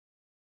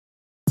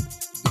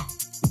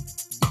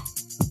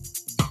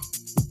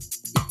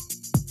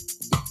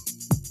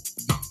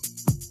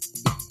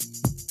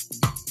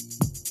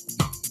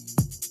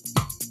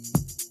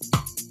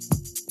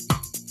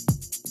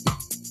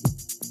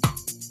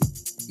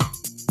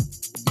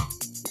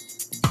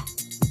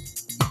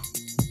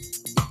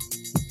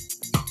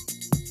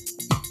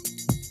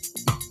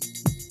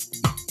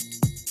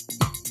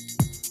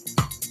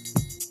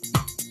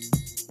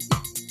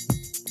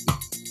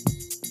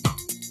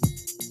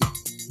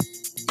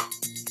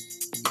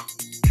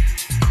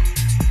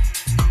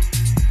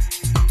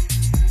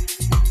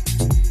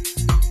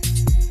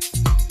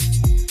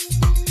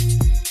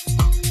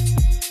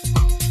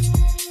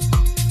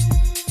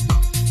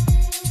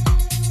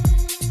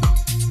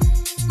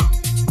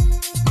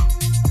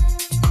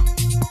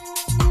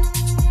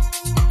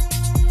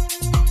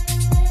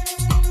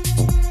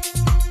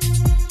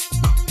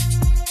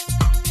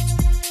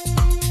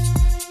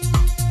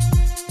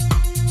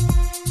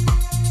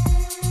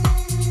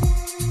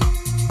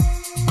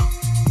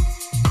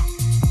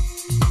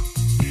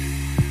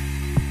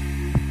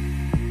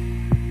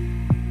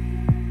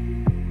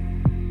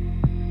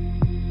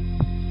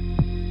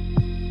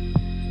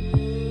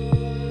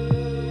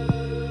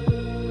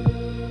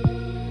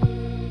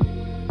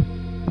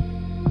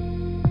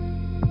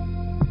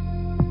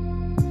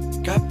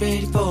Got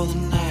ready for the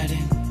night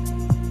in.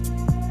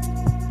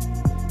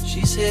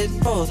 She's heading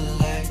for the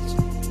lights,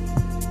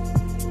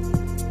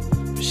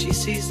 but she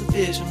sees the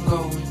vision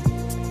going,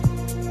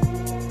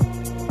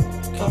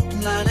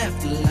 dropping line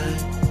after line.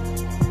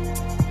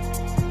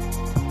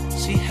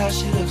 See how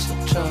she looks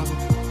like trouble.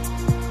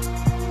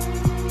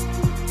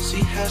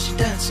 See how she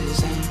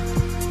dances and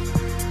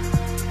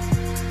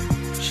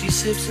she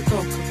sips the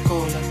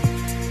Coca-Cola.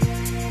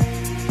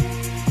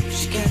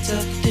 She can't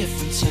tell the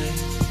difference.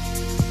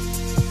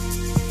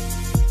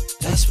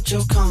 That's what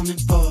you're coming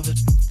for, but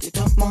they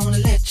don't wanna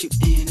let you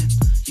in it.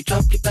 You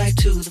drop your back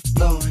to the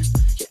floor and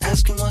you're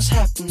asking what's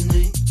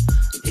happening.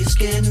 It's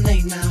getting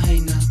late now, hey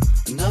now,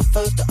 enough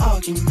of the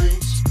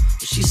arguments.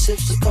 But she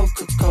sips the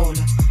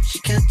Coca-Cola, she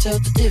can't tell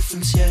the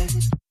difference yet.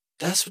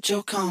 That's what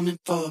you're coming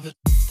for, but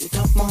they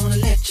don't wanna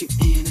let you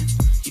in it.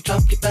 You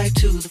drop your back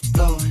to the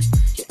floor and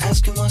you're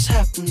asking what's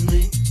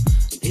happening.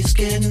 It's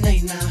getting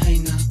late now, hey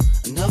now,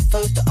 enough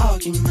of the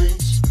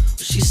arguments.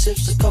 But she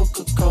sips the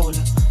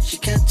Coca-Cola, she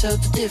can't tell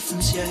the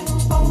difference yet.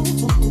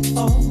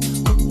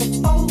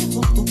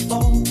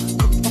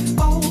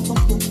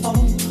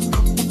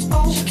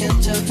 She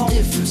can't tell the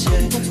difference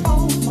yet.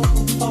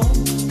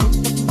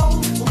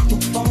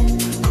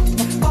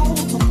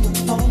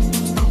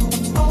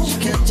 She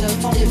can't tell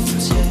the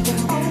difference yet.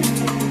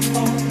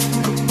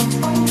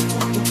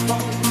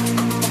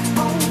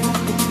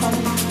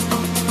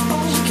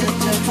 She can't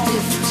tell the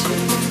difference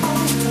yet.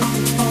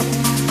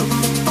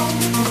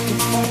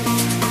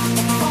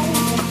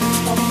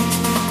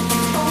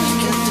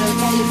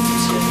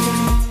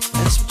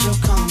 That's what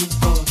you're coming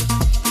for, but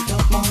they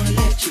don't wanna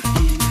let you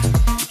in.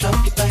 You drop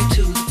your back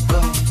to the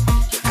floor,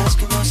 you're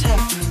asking what's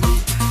happening.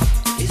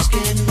 It's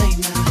getting late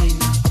now, hey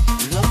now,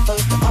 enough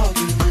of the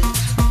arguments.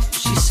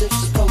 She sips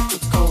the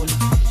Coca-Cola,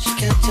 she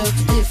can't tell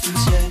the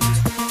difference yet.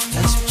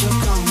 That's what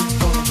you're coming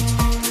for,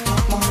 but they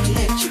don't wanna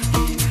let you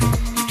in.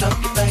 You drop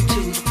your back to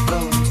the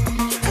floor,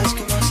 you're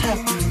asking what's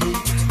happening.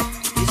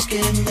 It's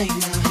getting late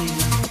now, hey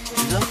now,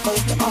 enough of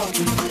the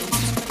arguments.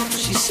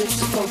 She sips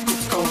the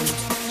Coca-Cola,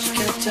 she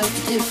can't tell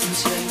the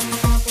difference yet.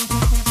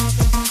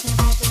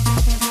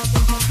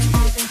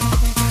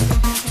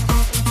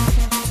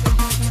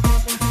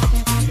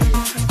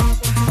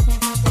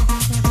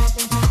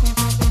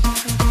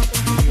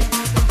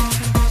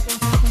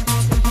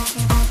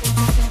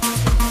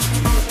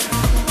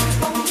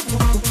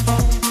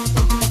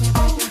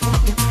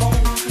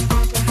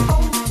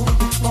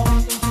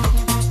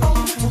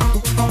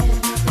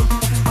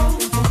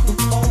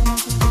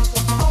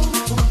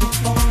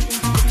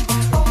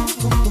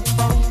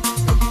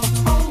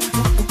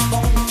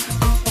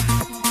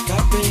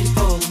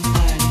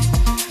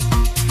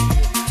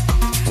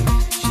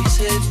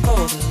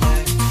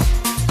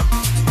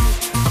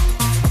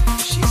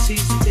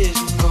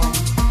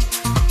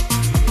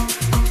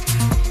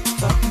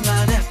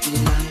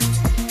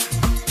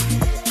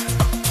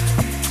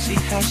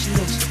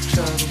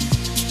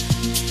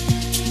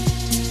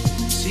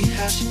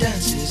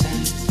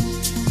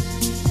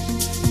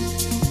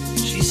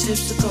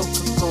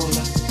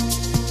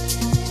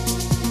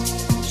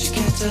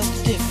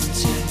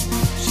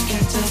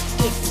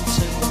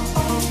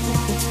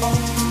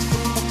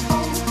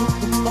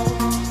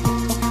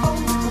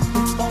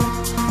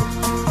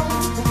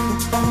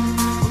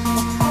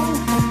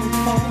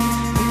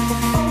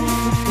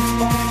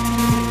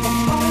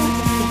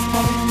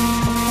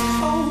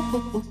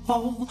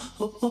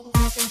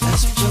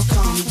 That's what you're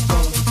coming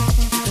for,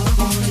 they don't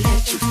wanna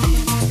let you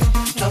in.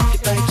 You drop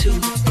your back to the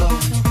floor,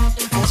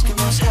 you're asking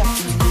what's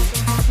happening.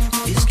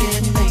 It's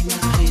getting late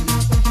now, hey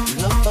now,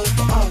 enough of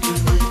the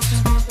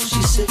arguments.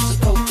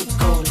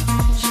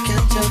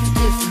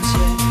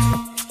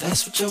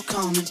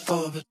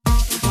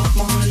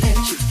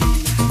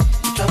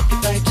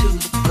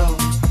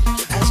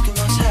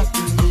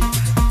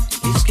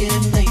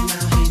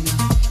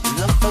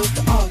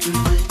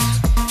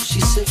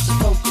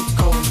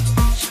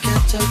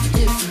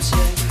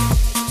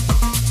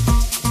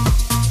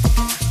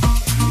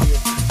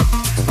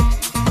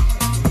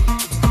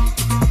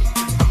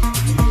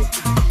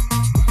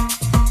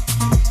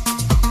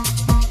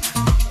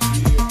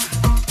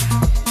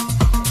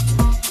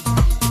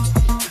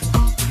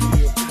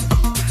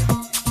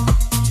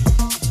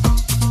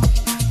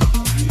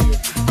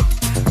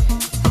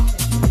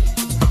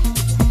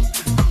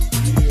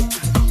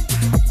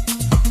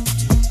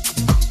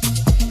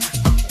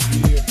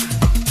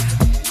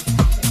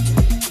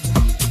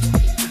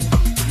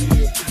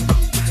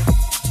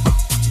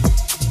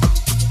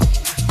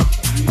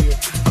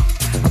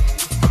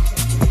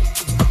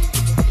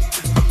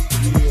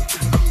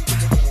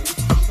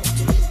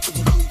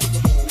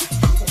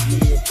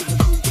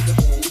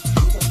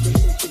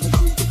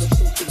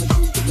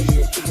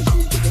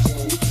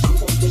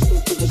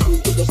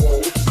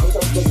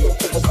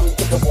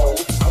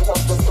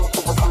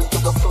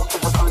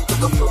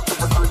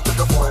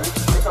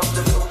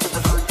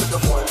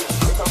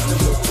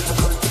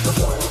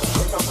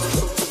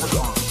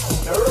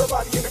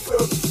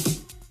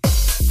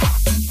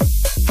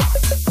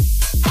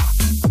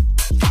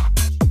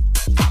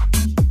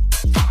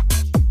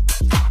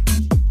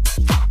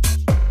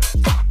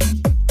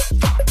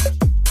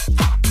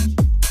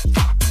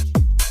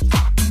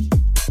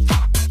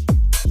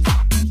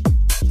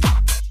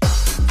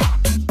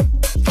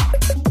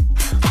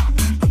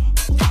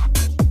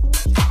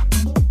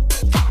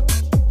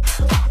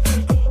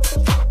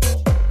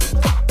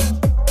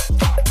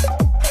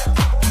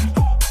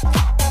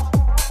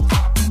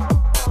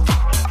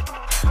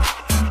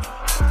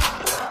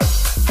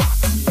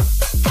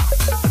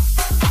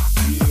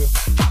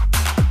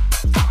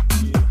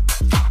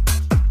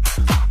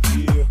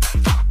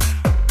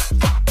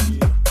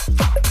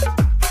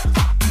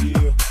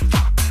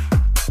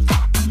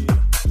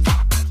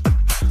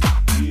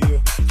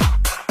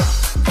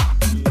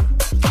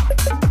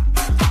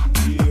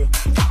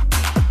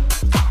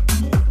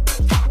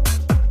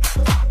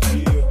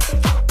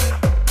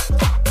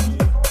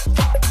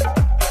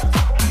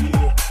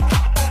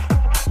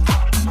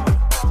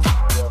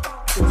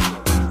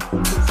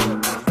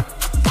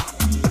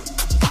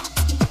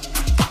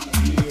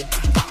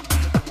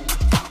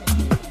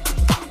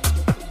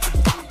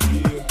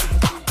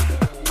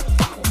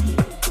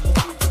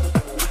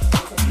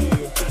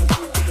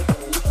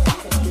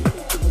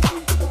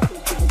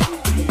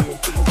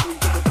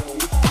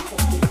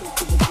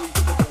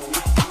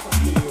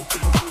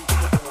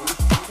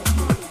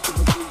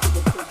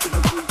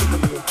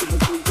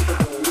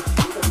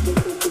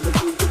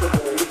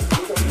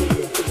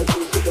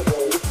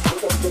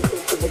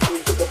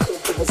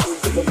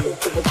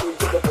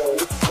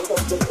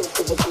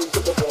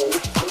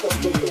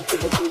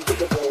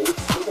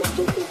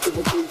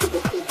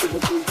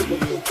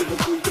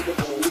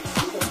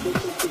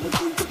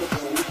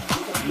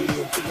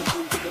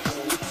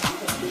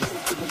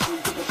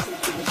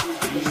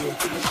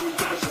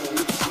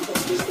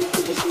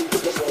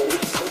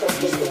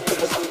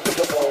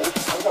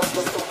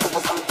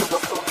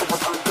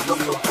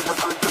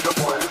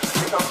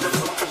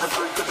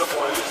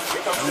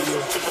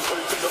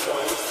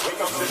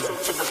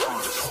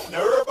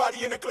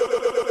 Everybody in the club.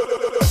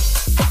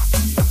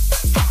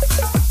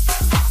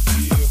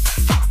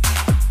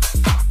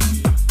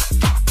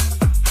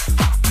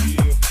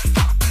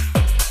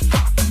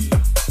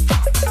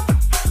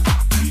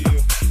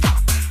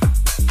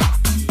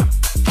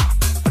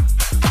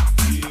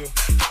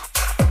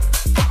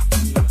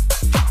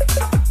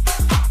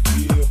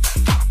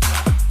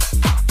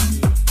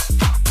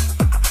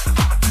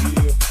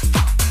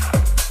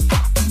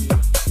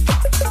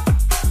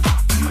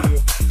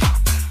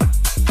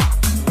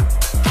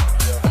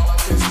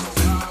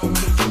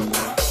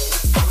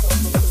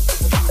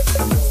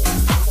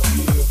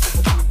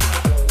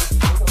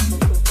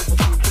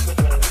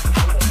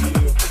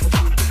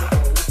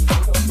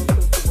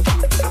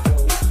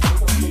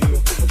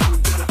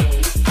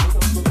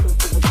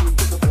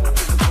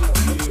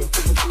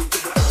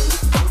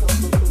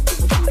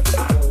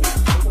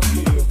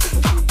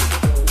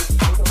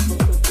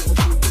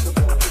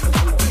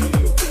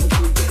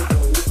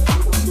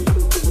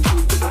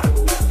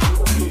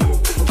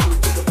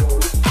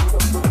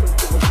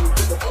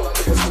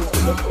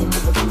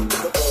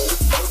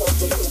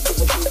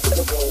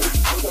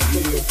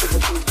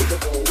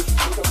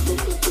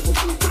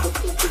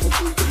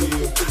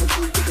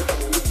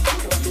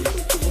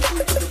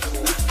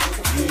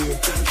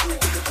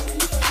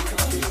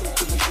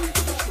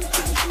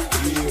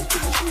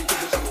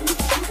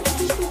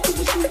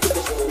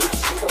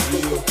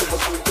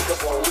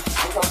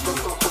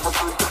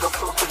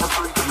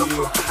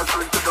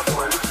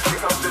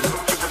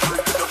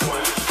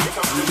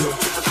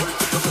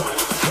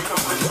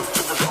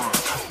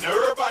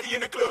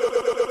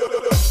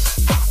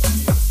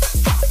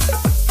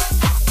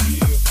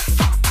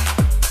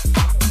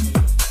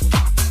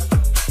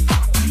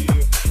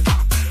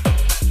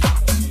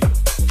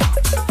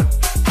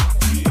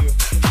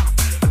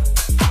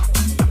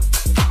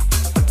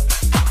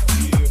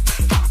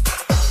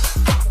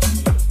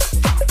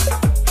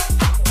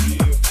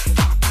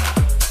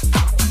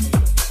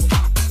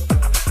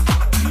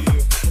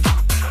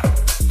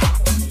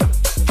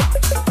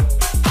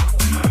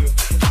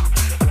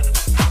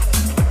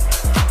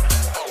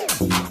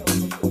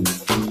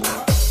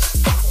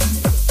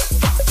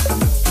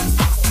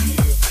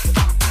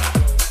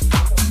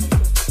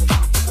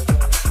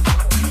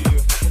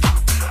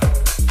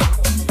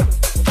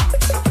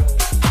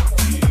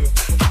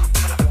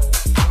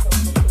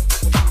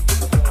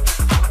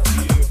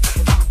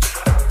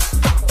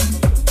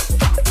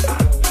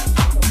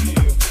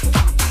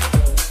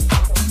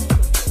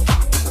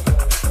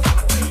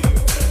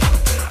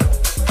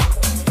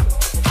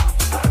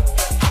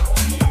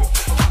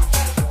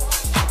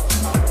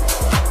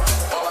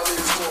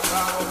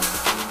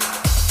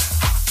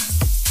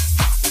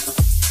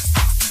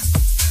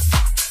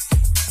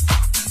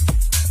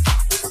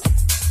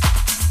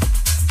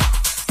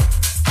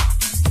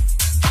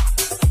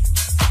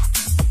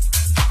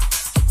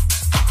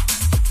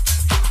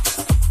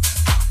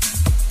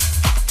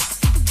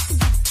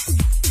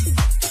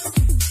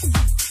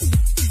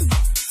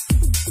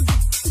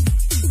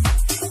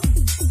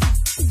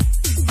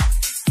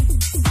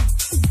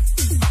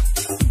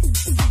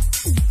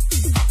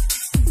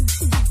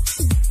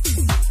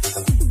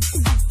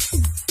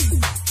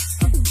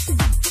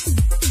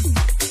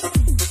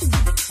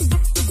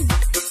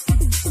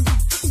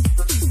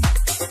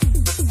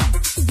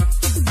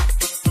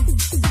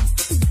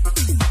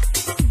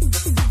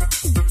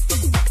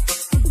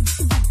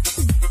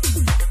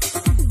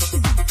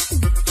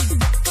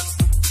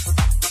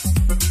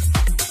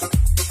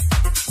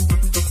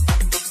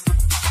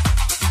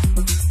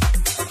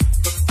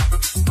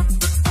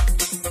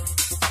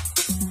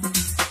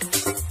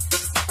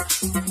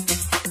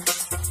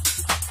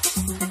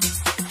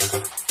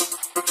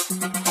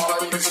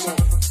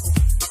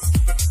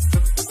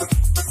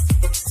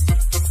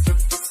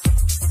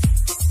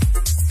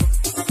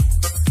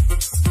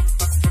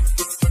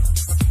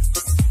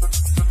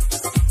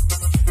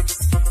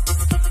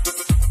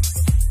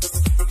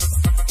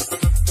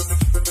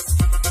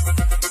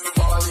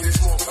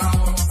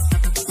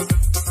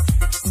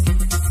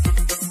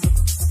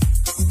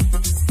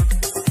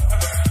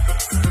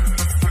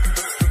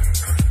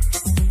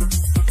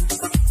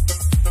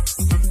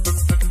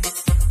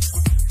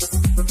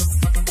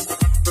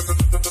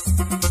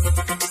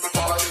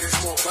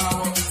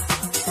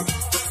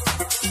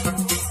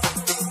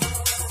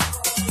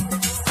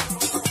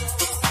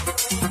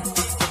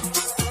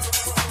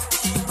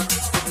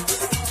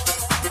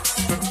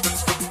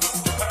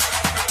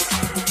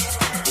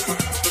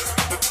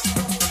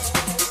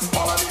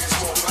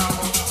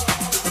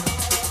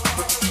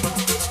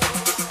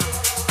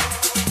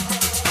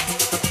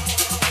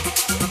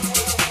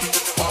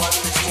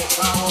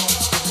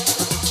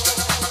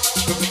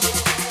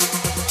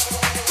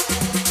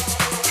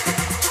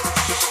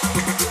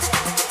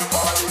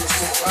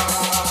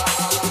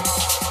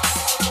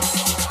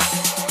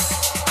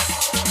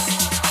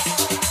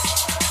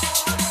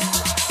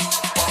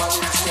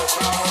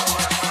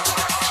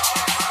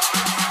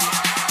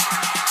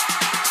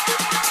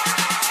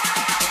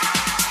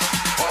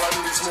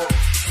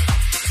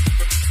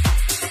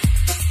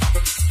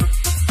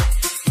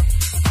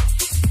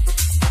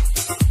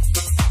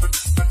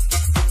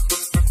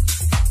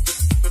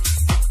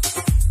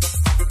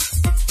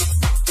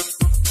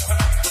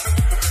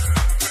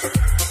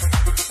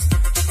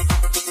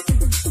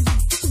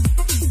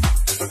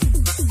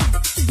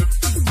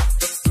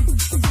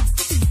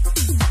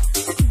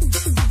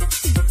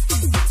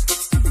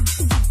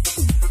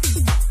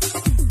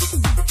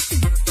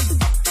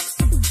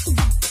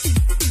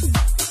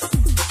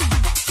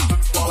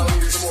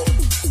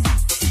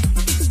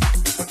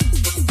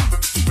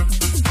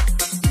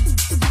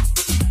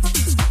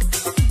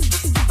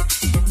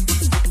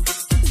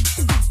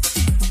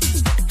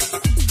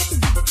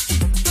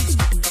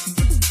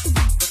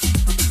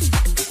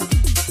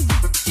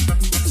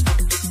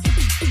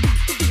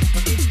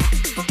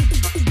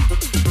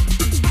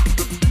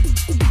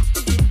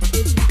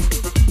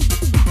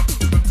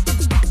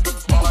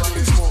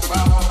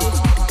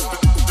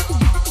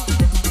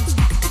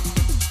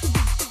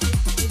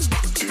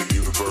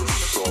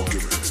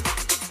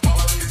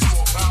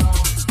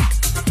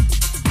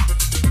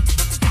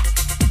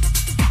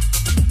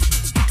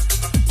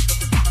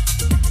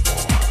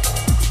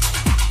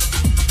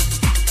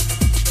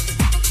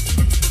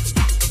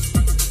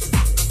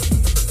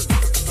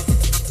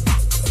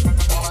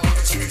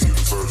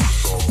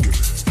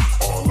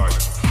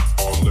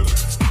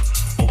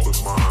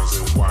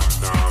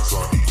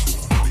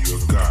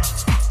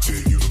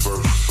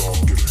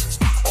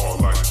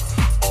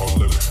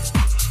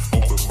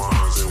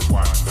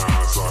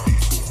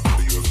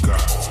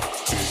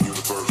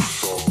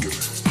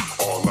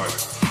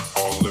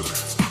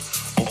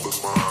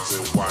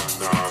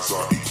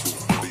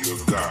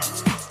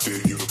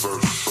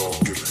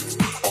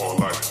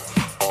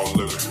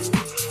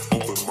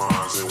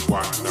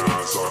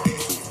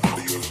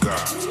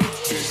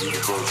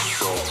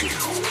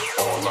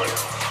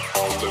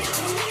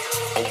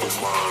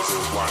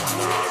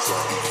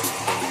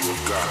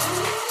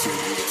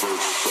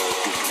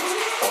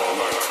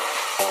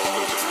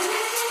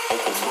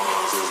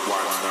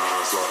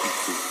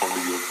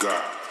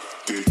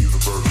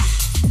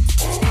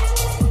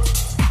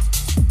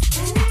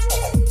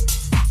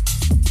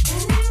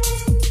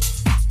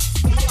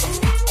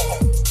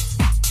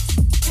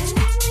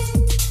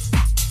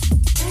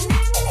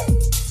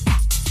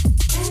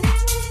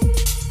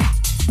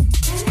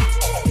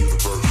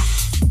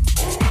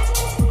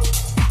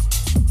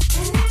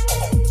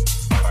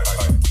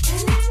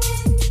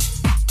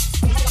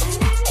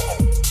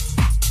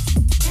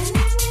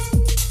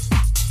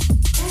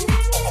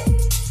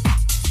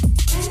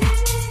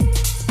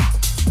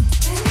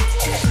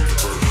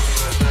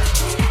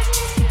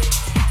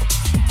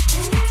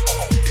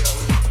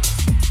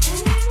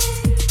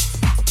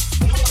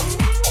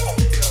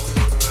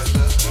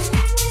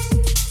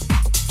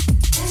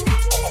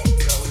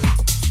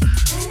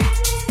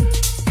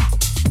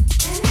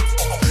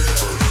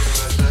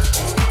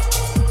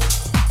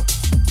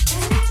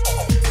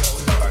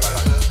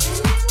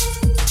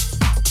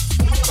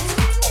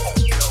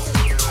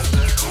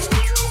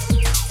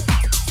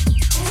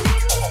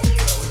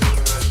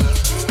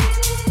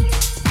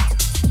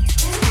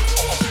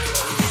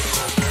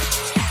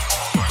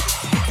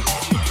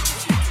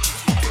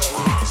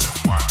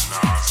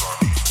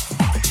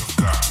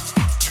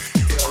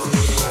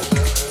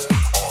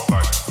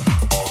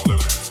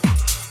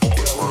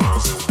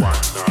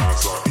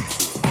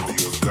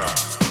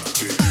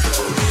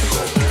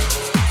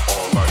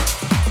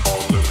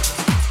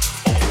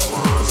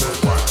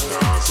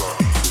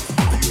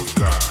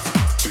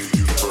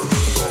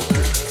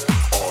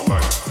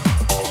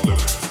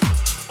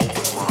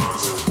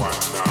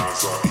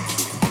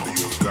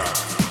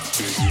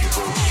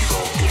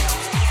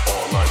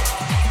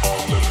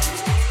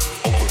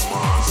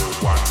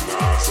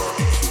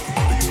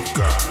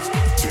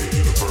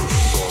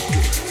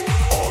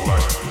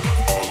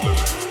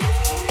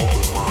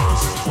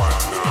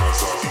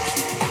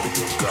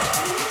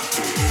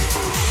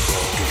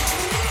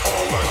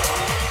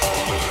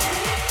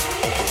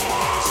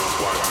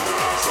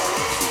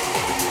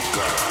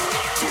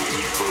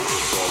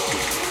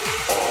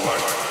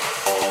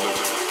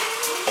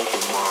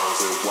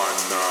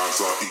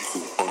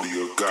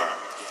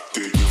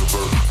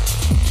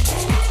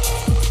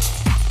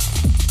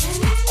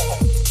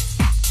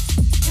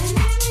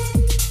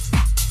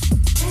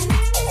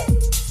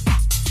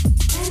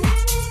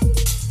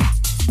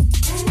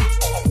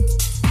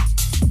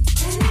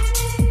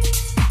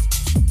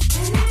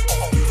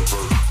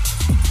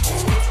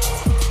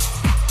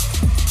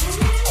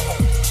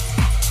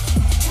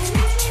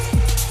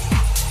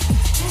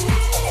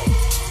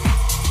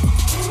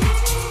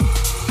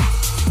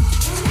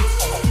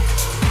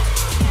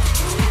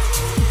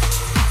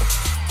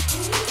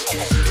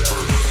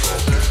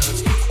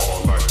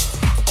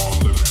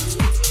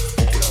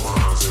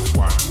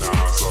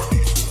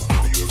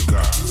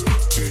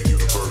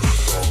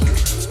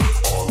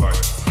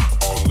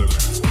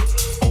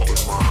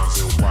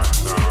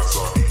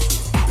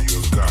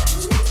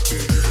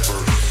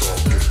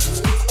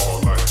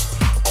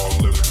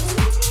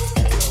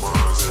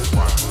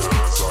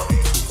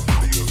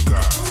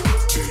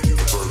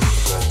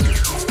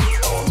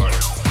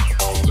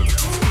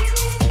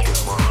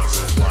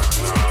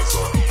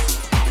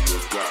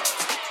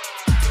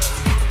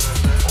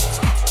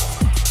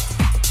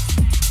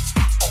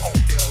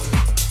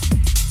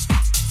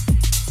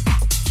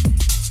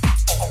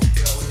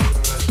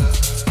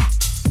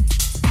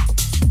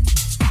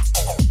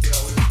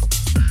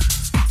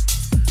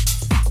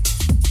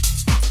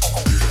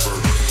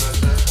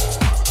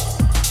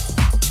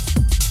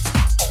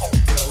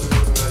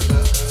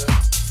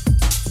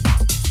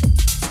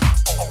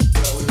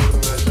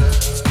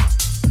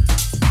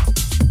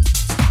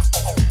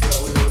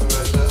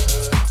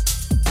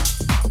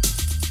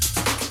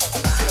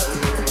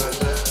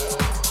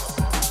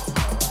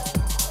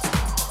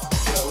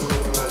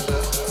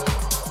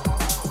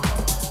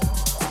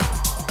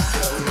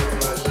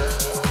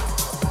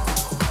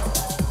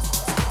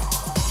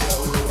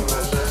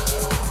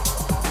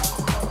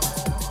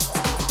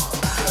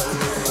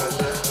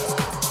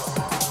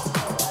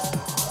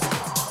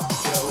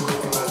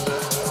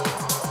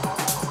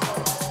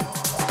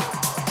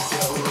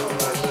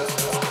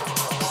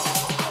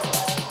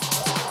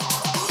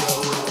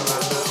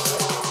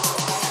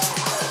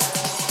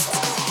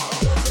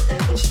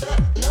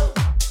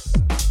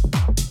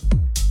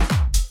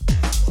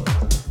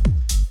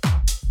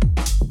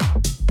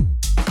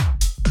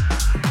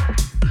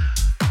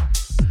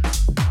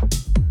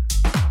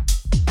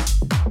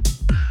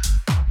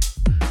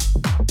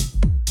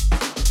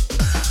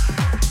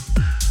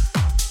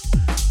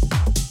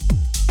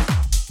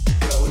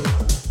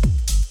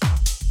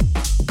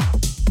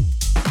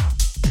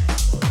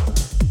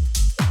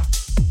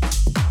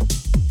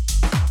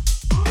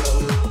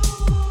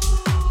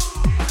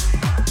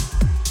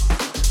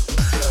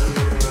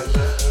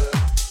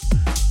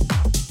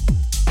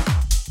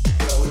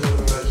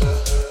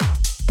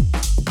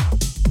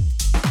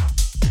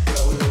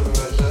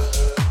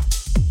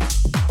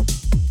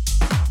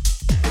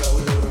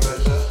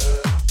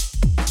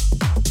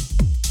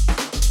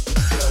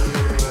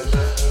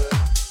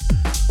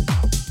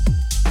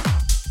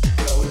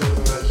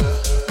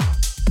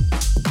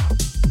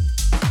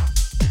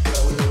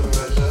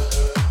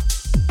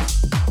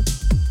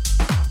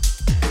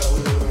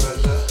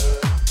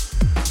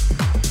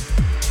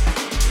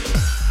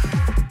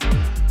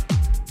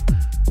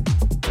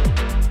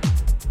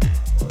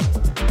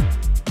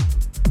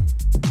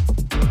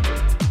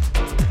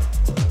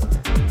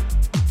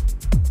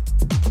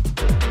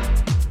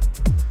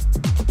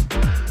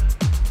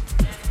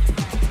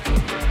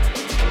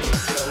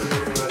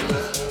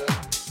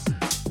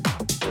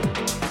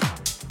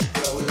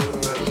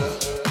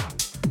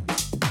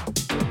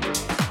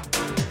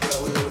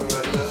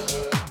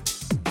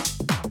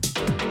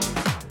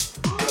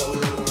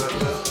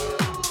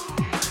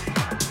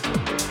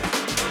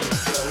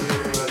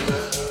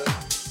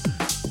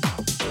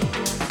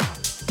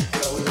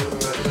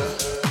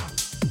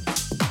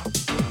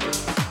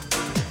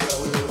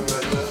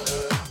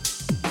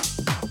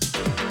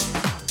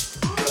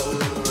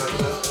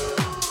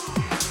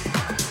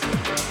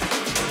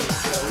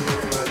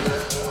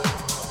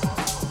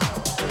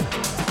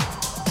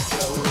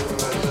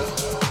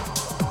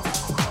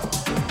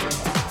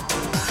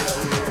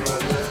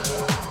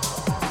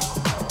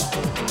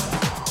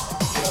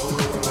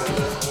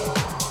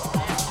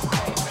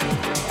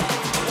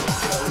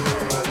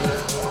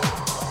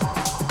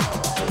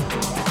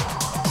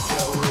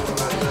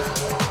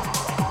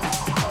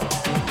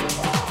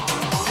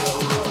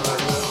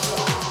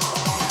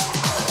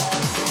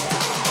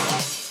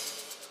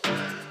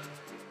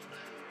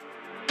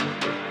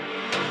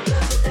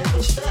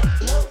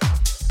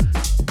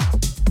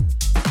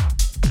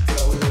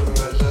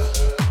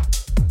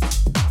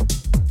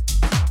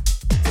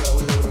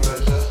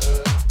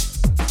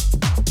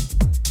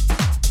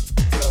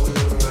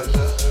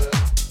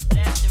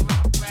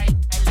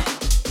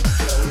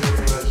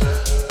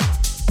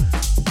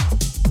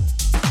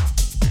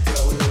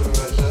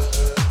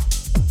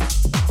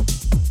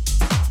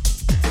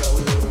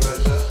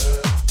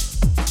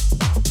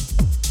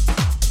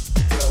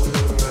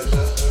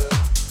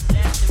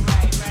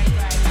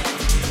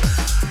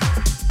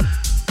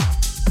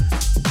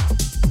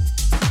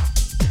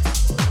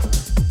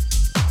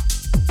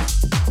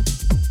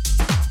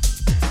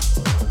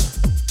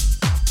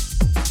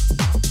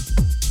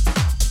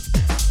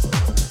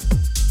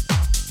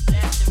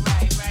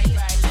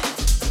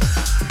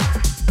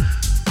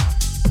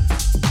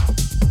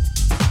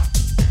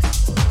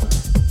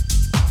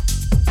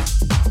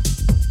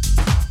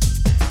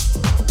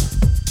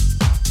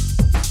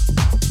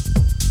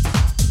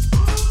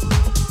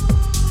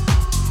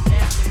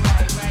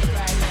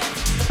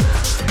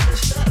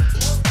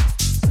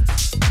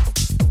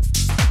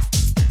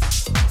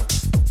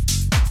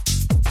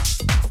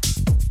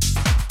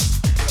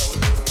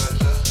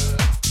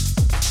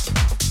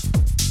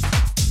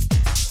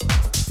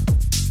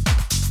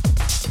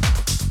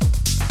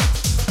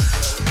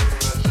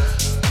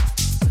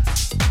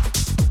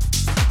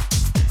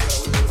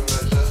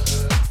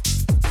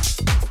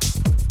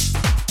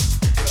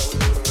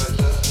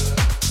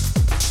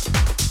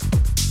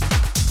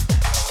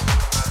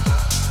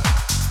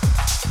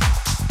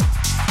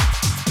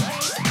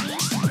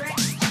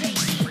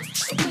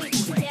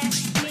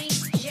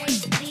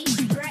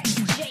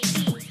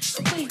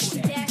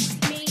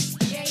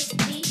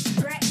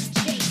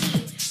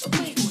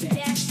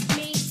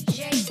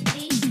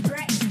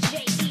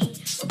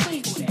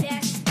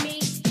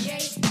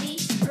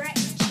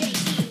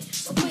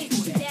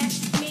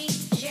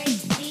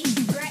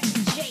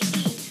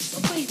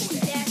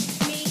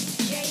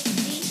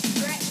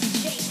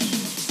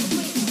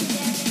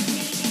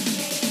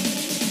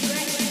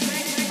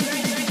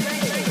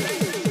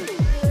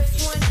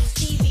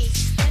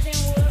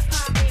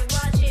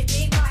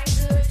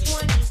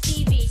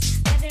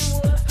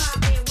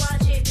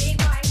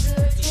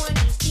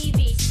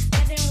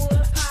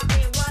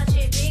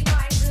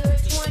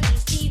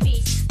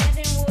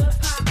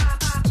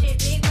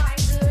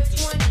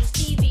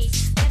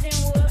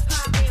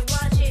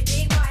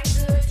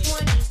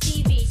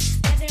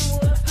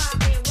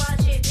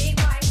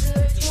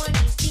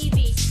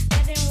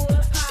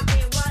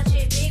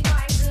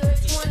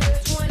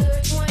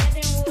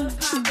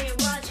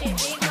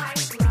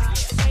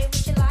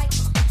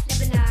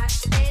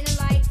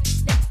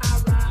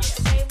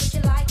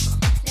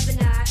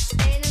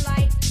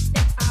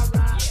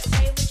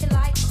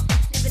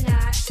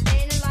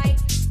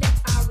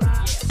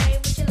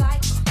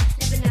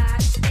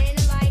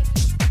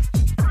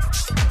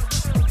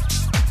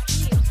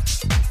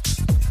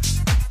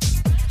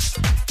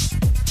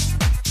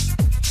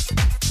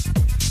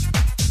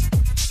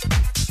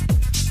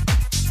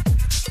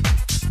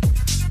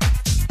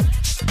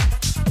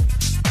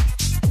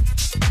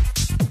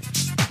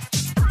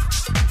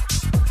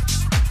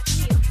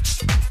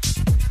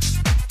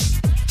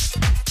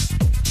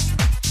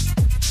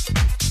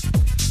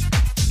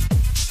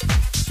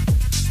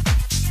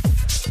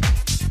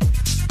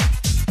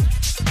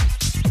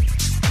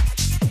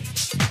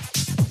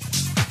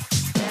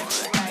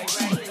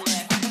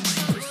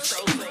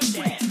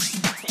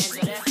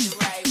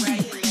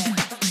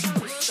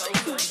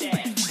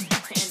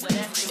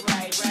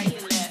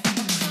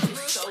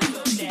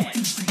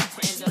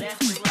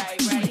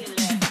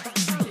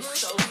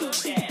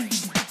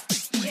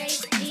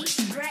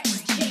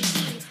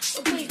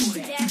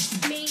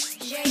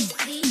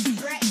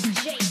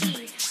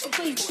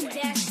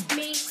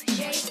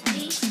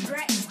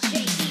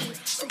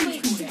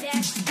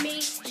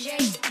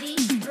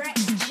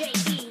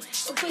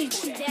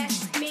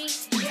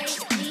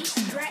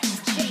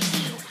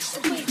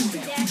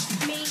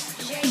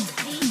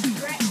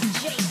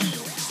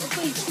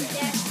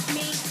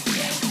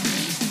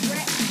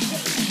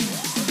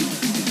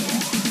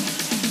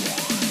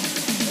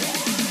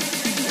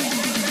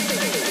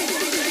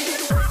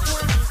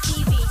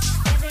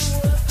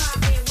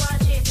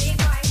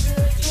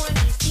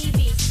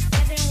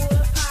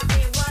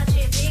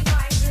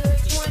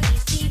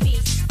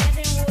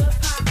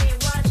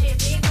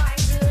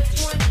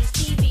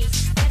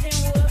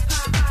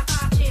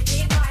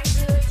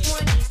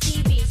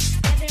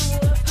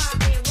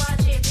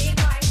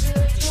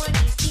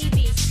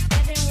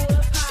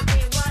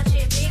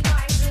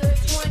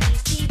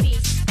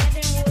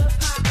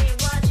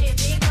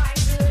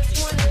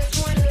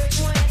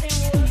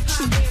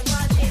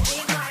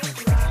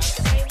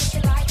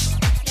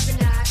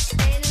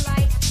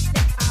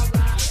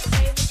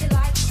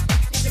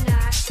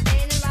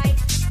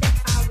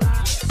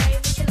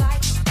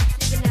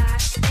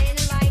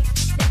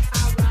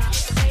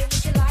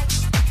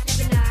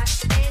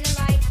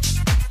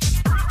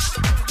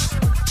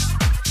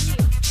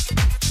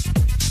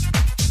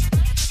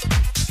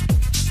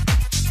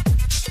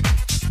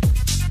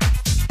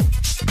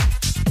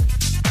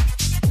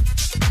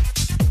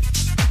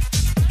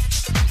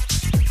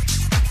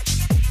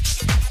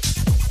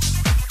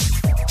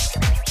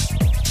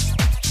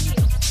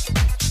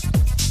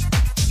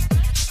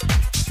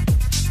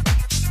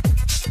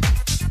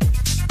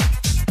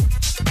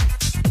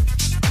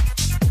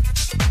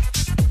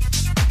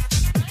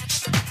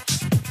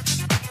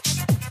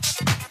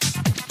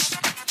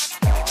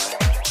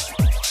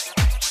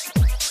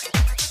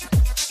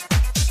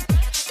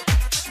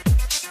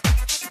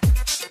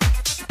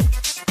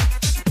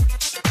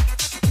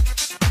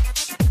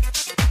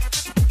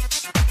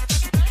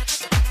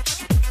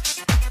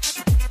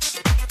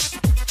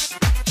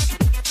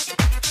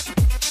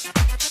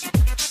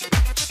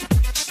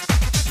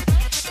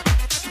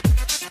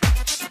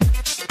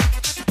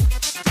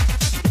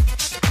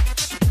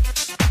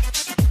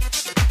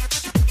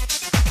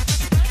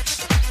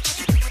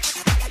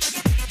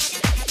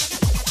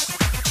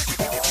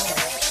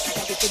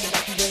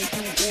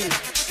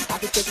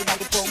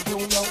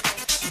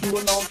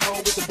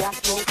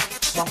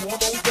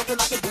 jumping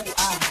like a bull.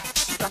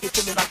 Rock it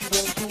to me like you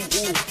want to.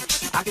 Ooh,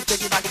 I can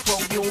take it like a pro,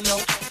 you know.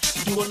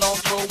 Do a long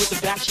throw with the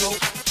backstroke.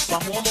 My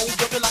hormones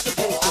jumping like a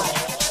bull.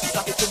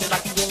 Rock it to me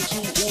like you want to.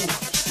 Ooh,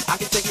 I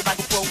can take it like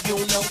a pro, you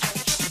know.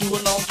 Do a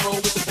long throw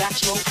with the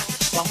backstroke.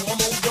 My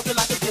hormones jumping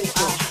like a bull.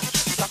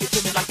 Rock it to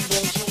me like you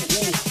want to.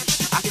 Ooh,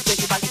 I can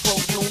take it like a pro,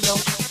 you know.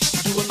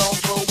 Do a long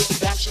throw with the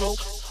backstroke.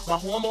 My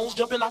hormones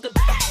jumping like a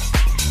break.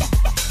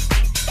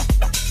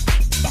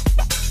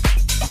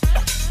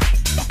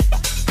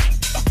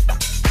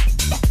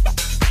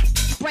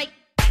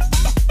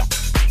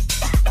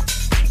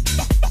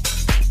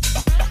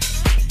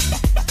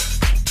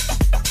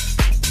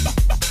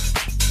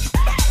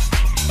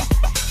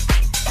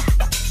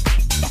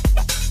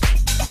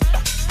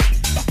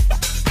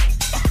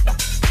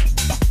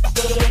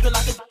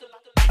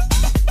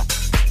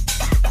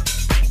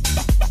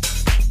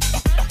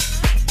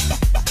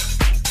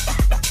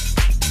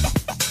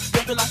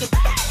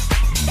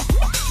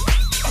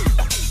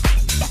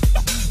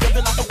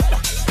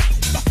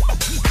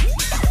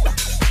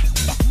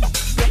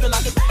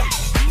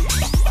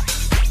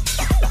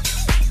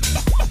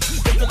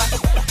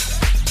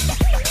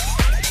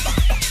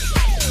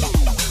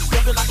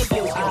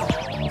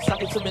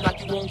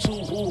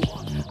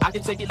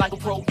 Take it like a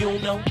pro, you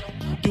know.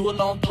 Do a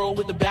long throw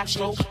with the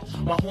backstroke.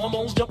 My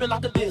hormones jumping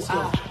like a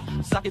disco.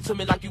 Sock it to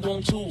me like you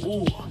want to.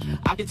 Ooh,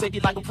 I can take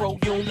it like a pro,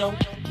 you know.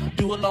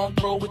 Do a long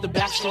throw with the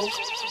backstroke.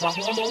 My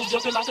hormones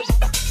jumping like a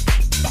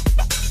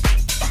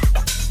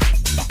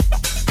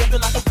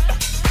jumping like a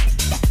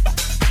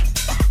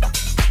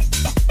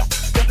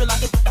jumping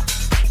like a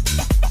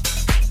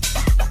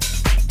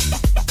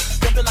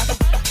jumping like a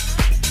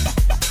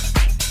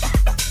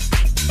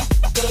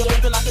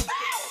jumping like a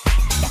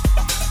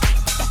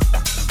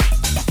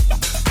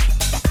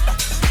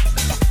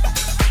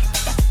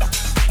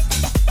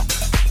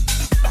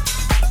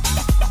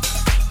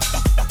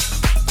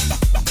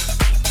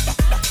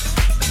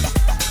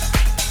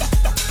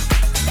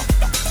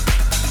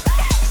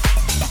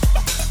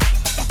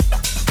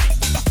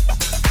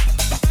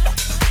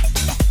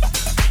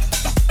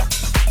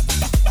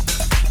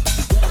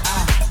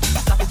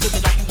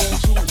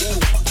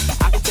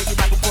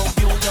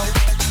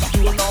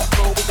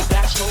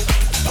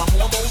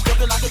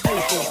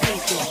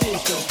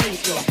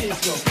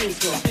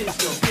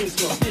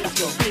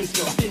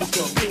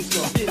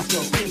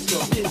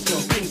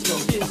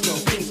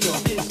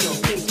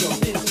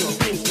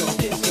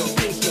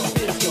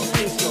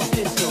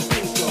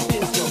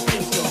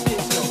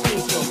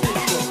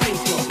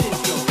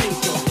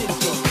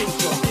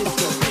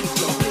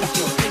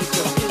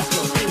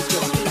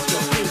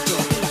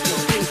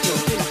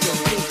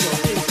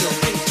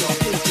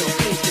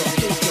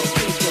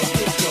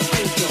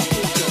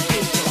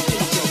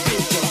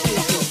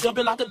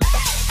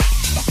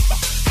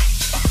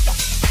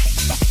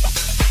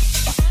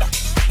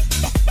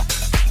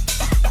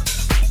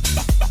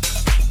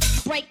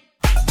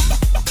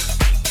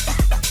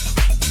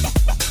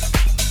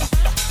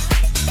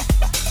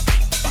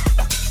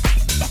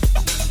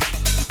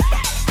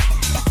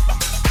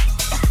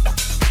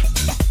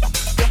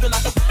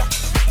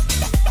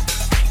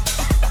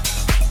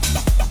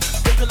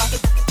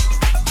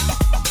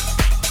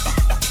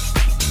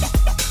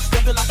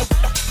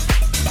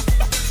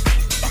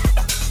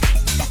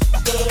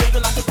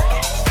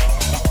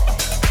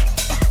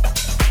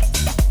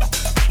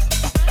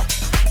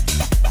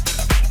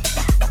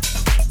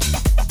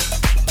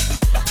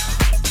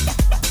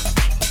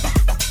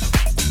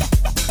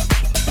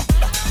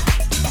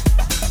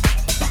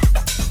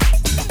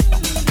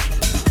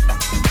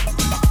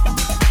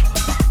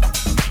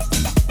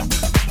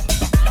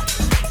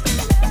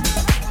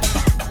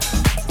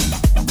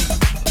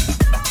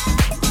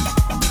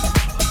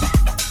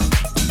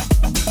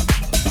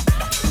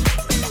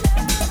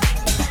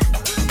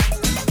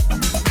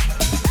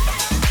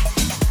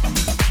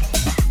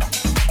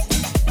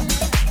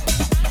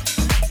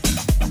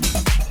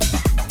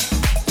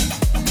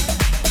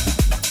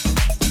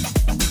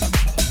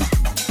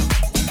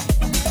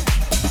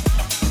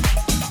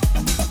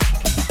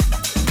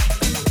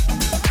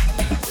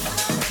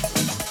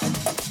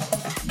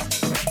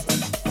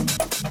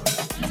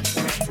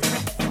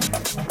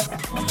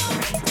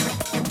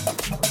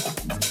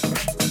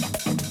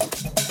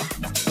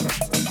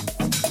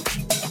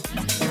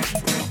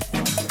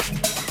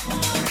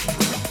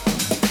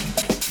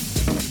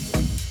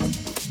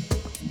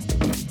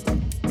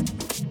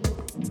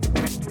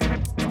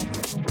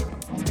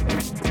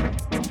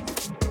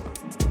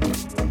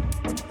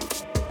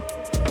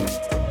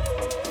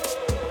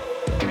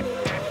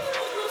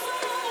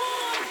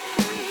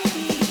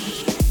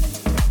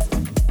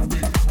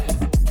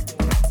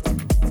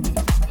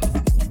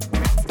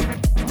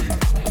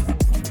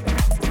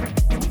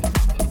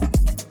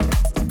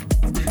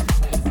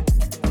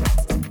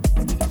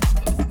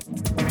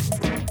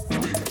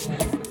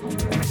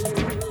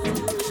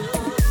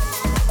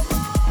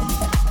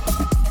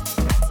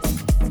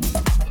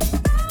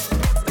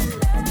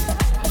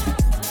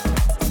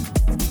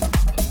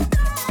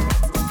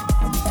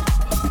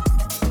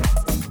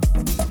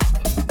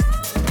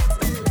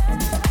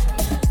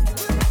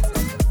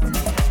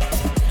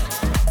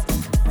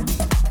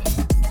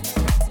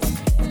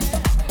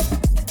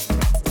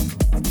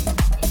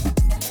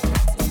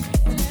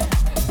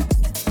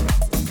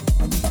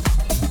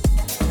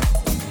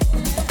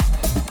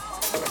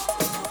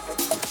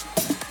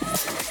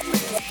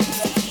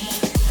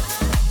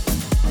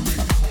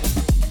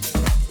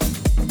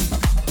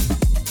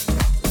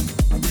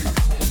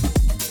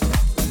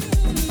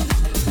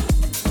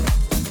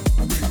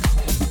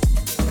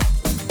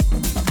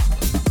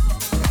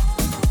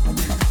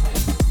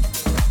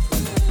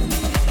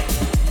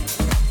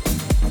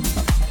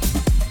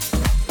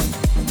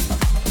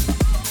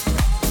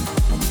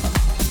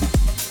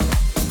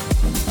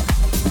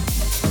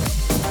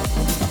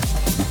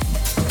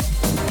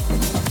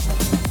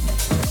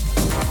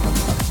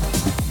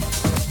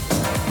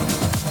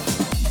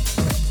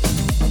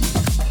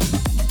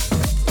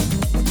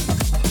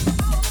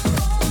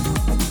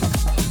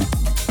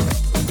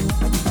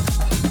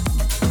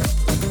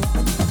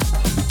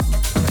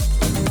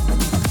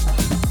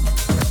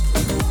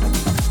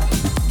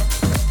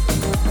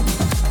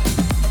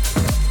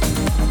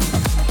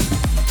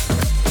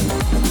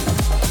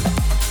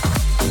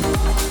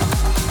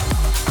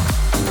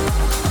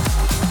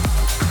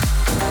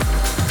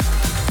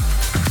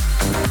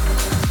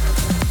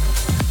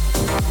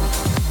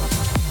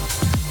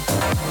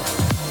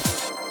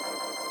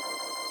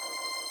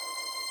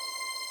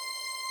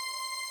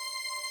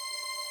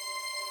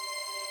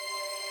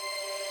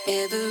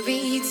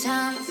Every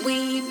time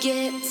we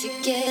get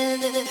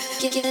together,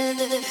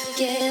 together,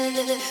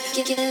 together,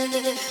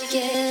 together,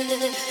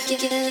 together,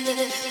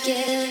 together,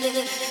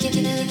 together,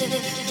 together,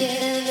 together,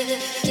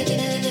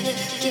 together,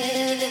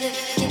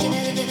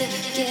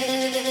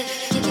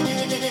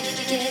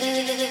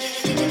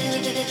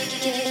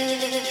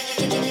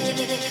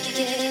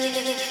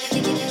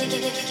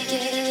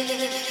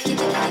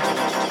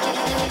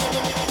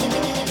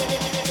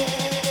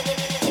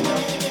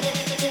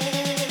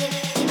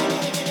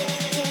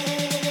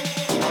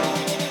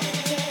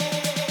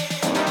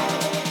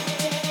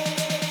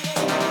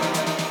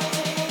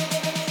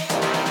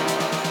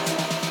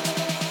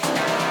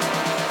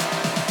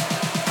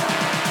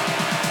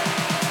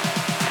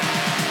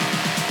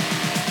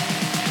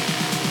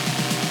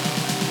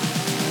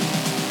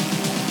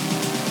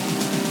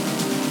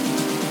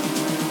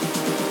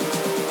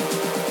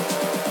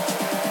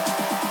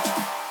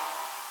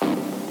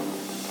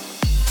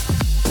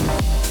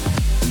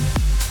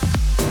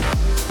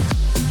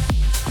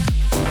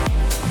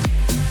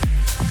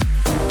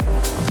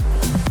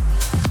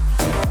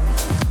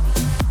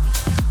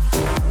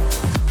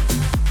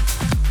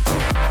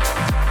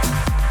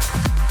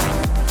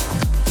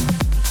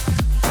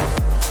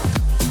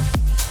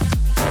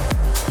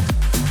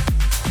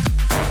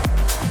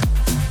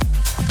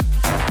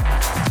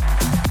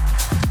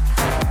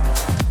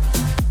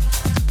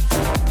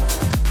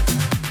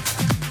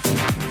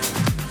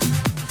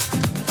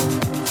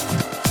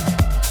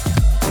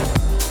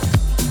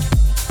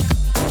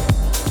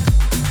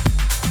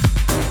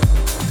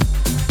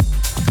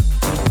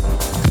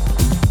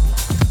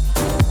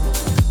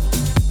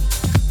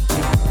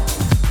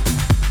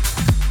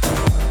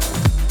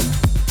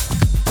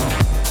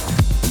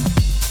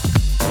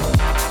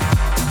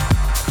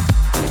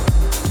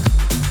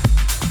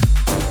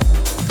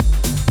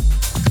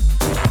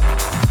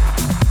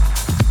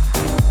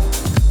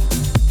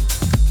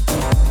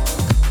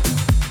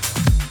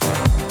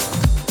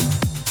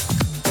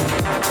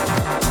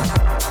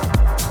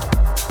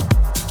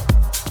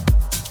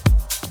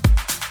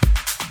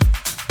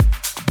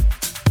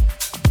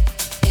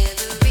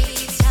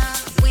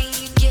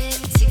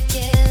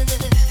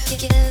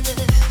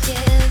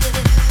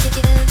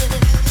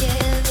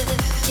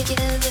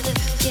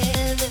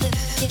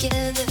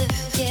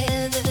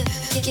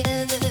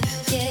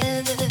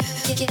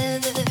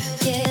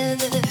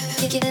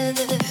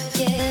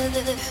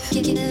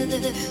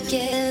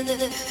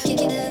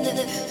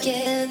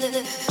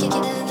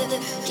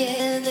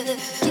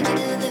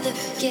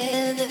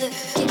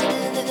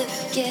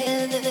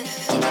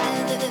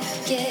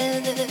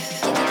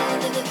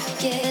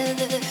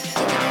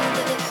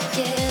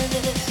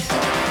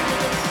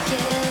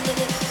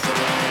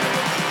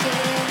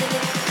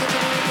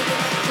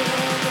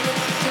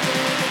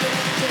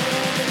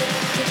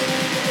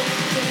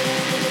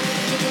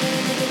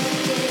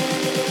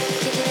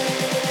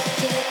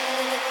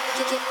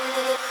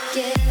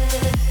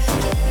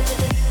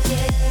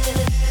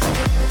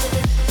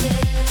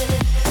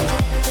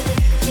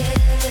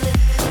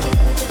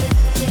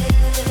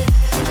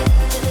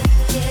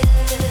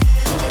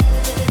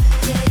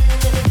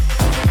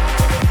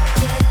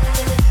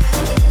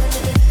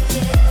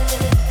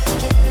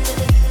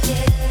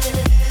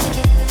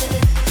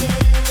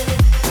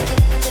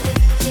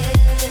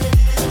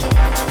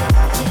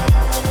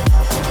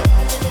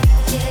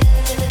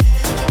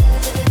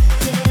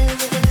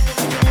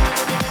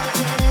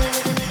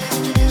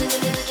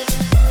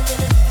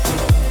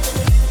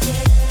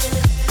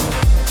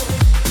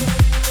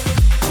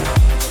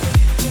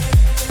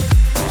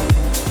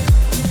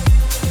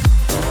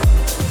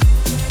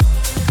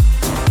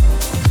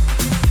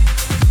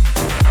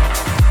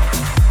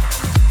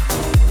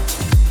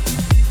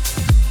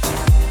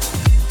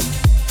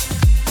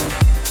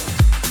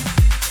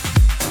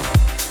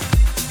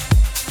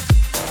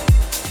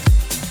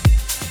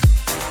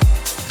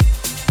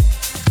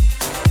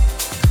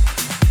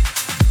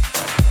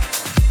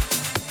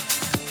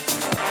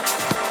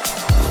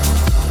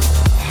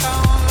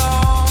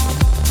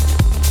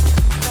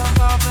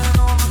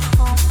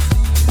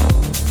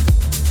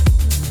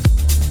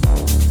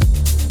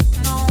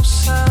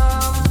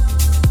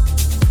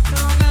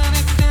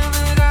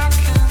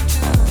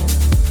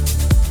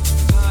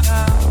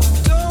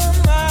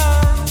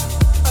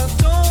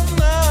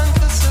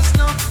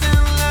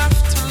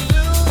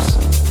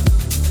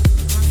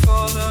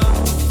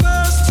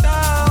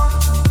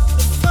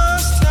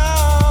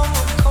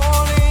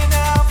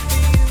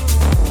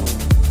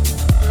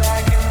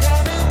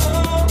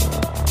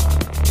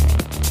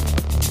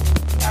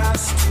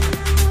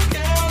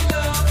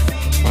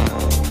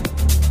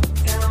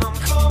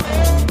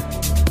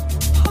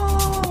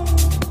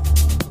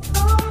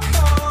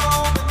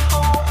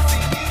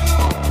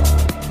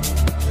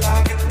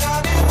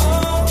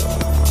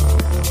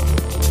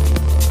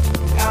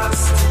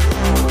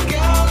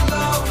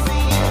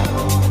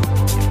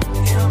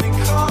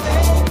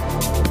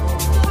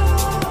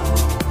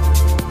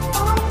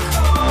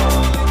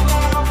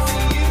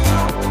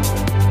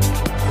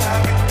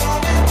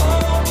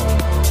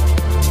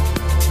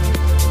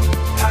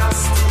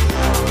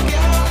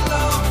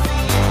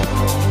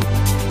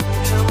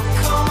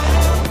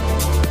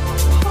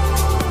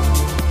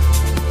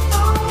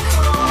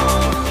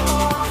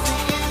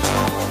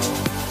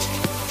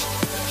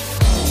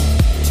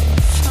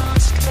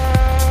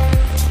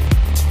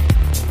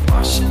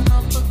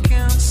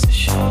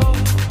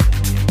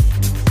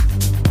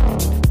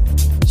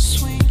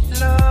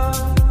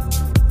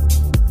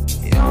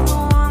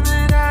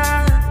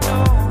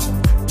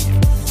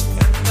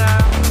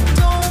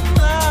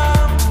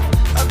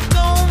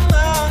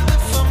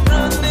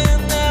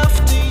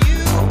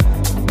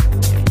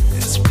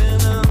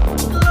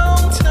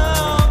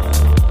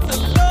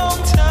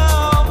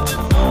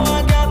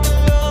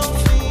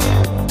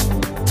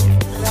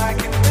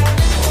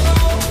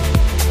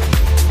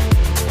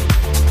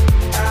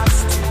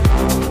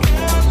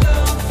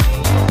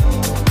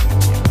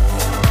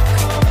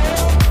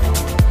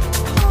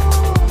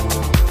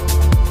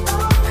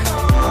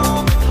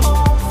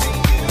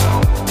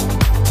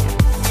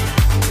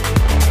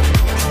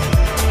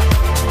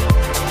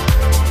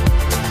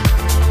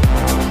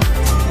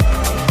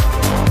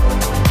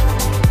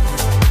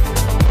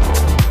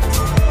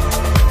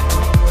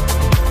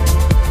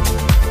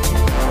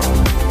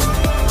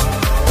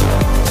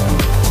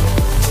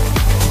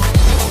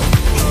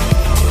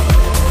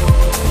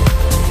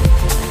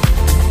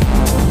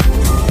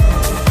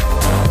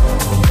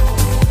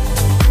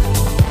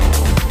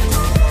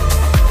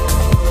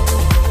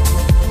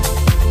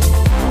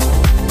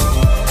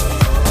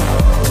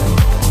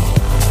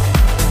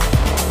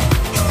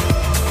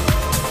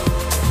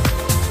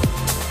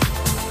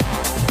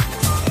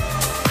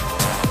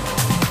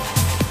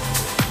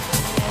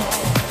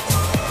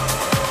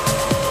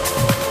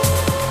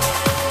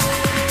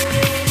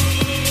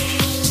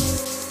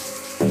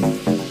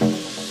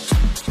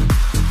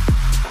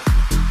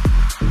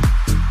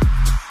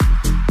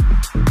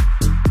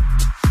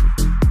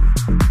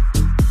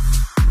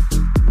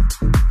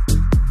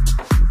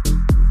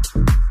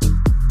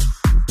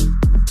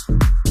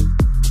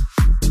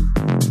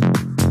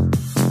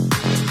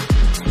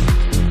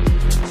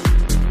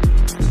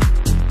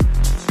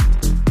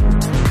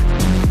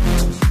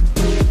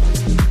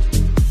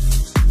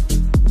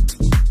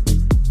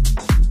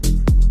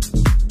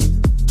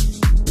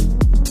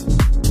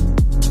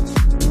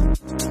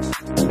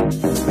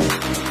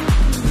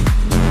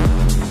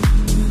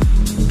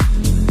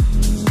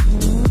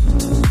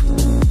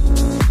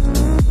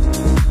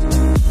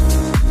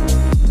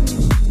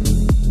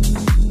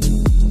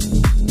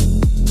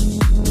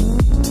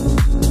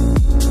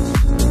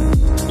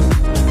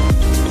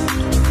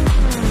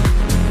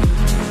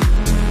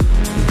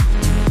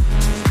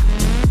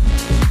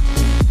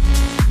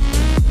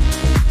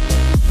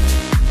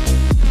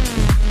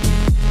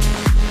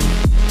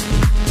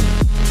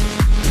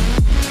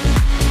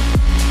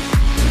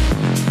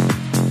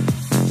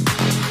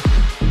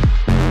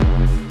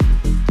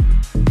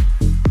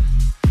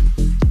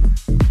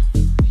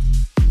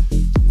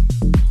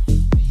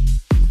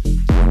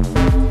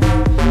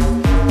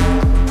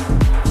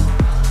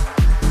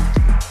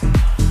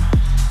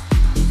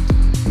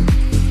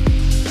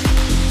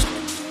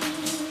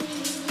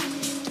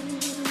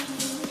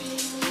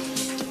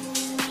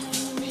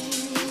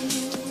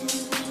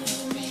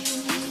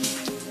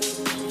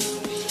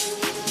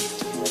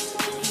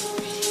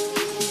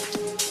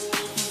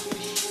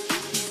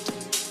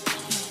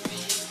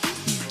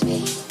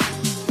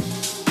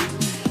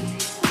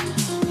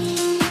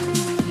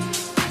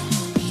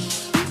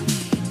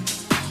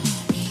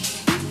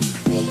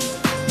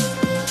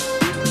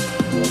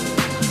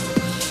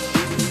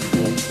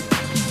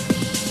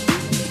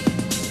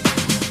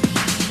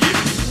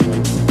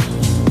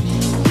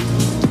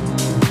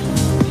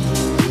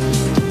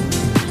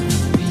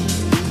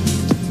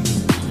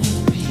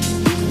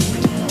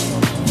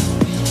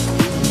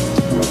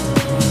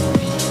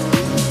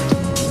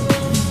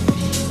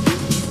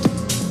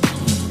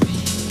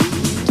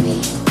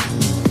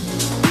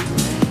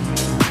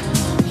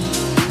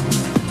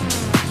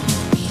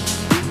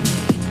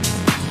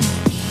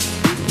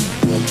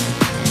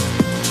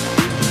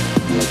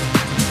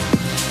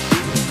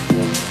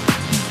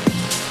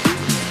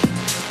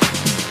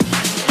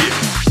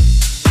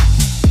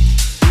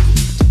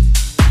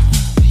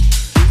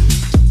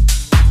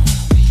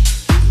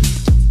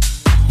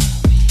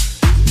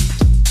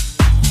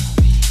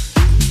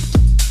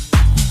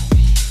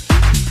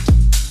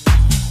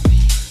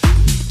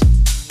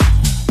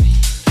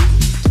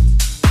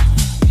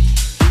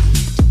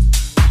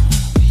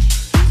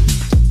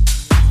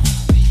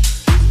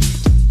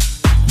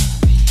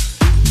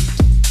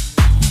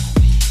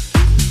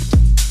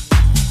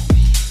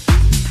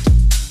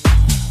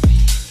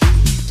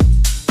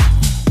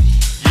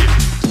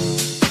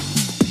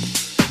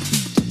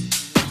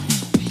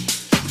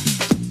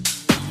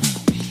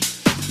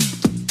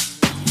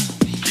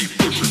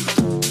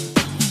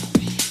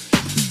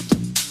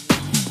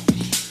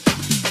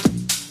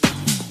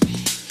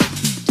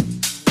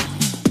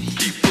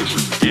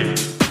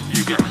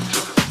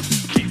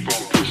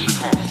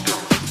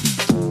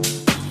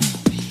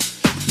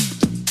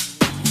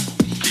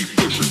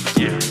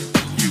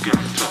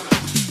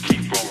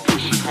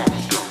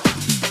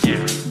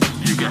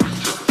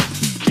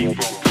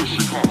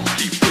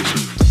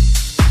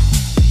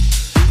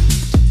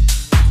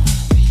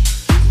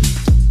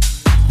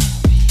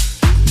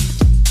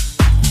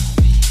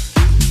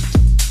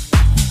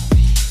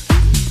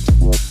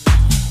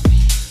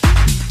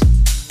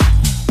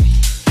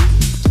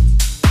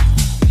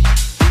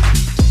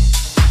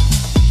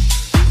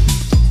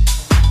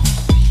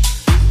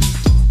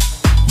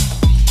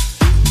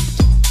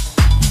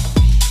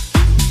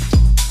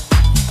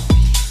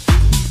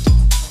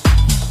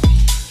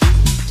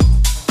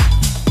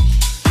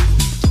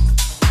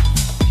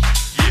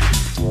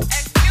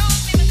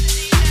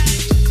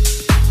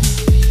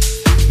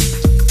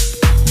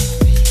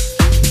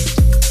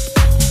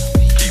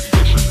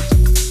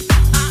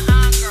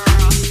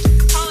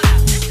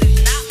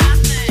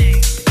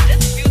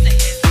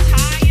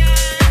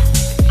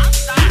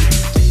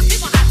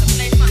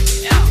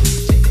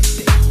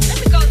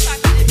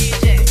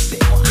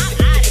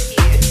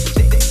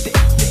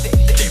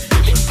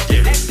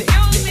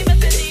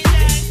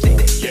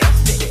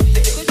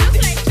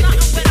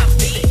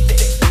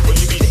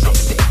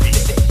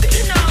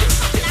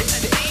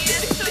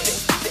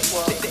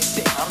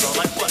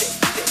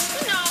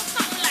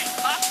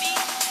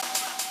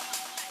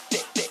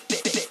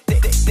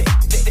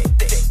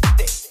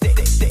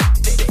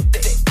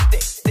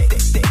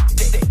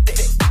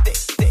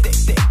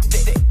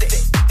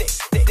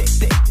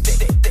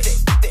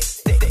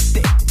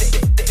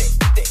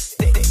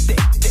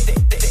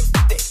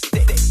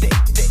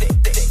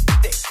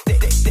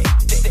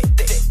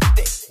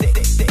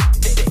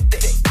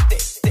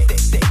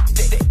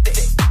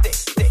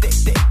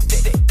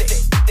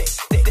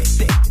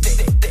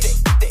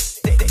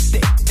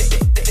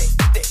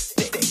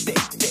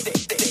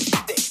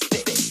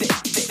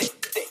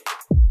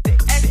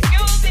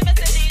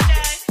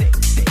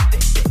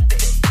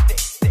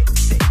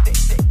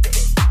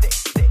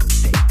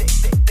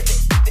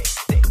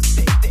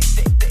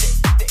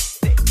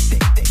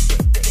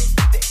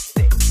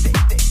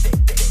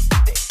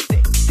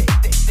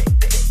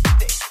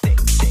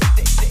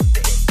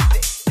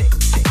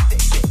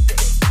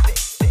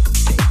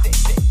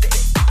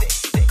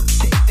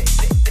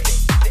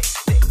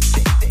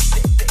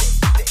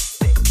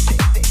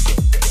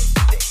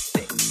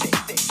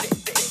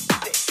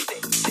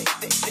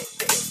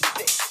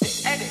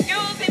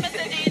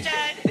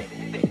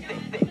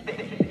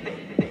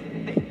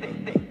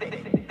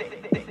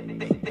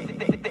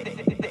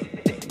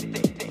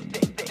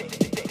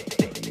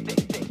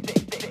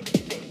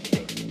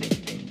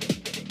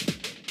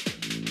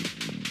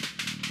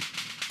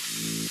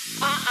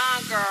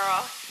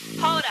 girl.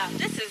 Hold up,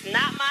 this is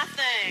not my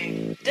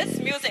thing. This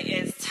music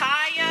is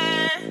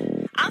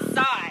tired. I'm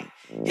sorry.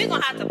 He's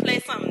gonna have to play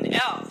something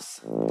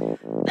else.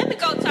 Let me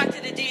go talk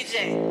to the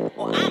DJ,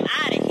 or I'm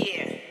out of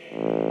here.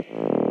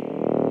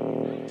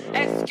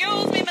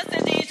 Excuse me, Mr.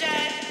 DJ.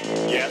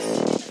 Yes?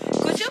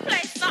 Could you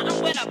play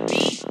something with a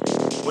beat?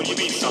 What do you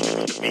mean something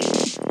with the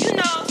beat? You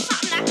know,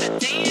 something I could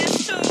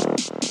dance to.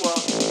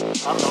 Well,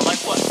 I don't know, like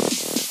what?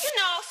 You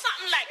know,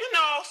 something like. You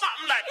know,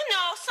 something like. You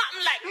know,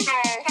 something like. You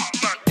know,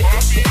 something like.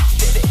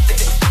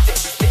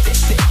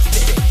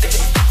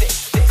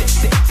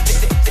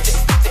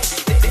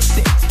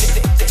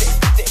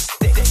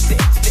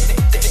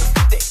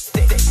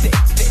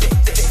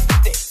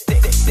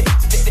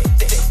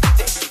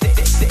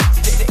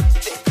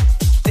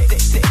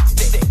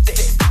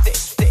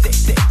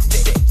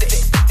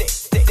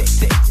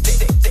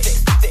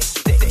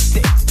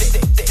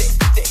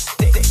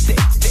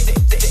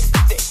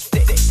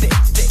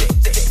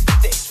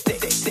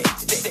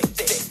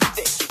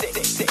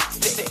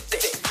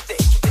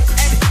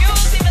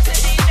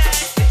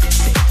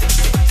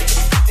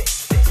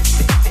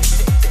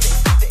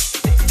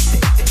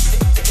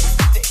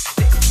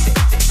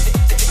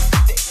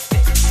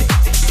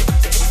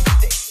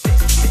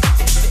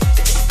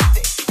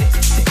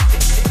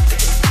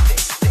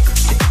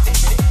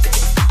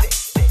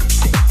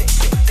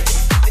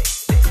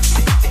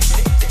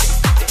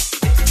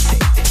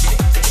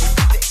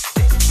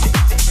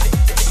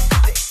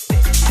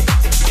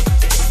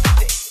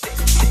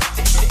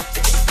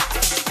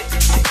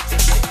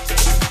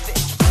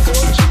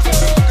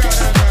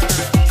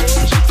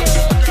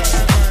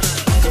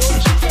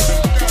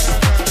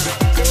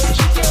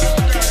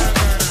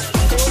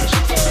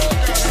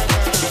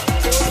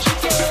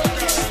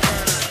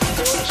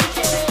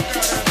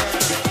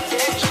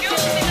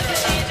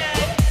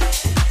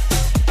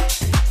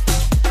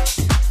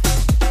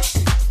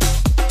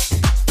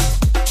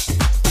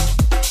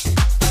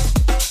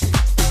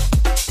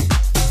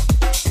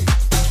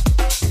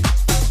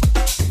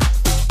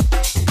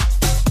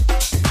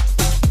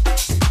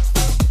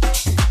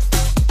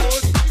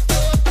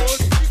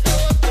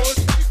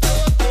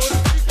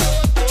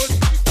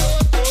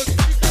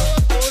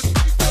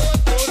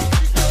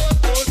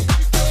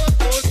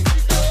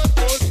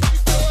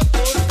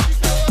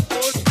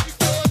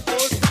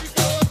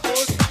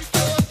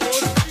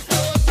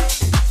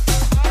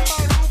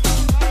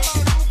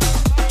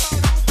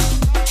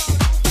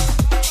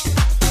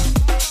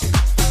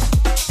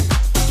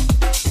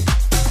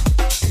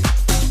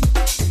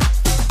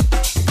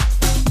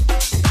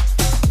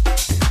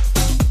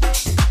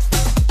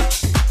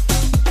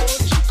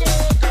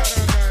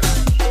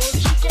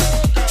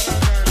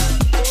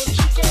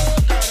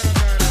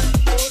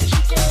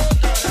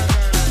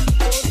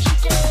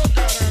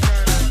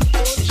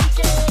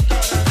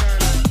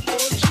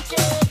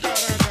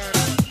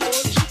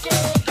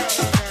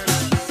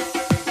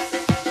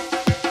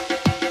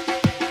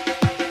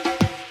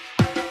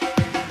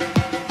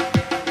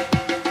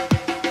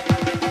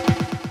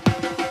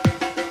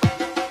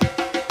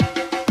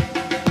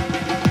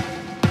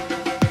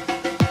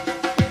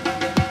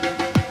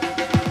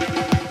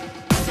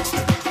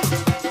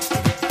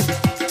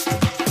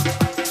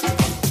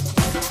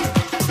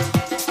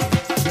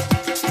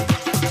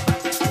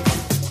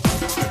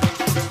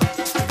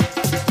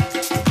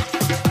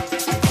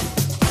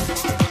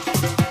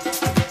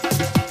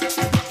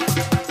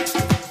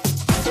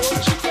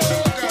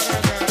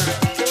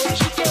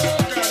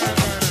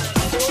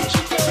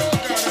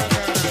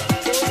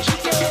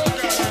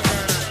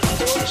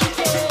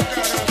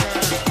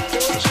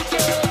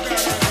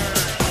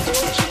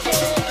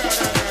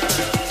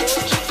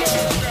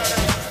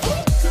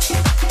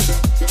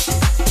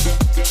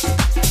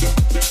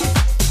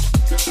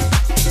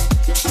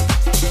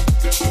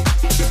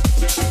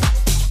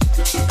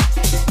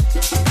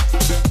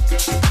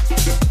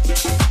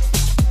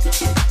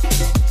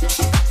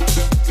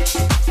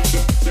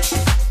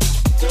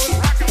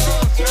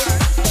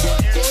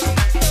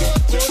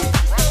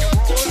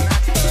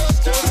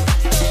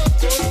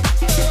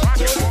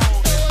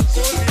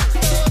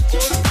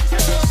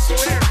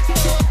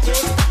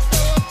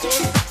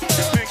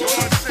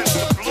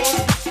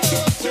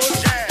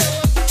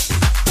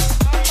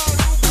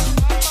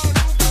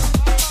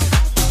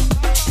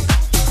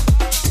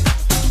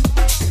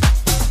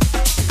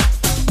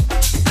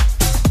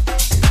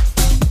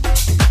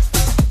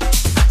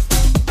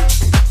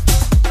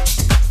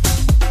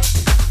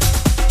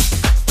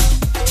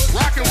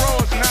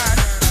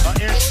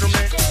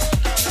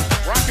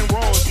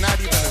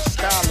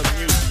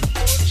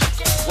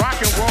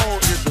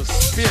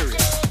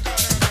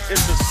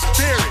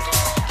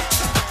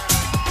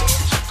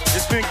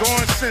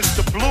 since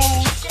the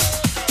blues,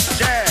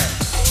 jazz,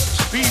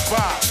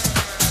 bebop,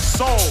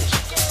 soul,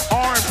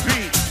 R&B,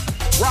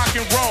 rock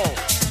and roll,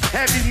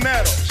 heavy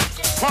metal,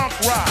 punk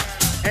rock,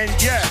 and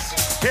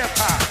yes, hip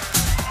hop.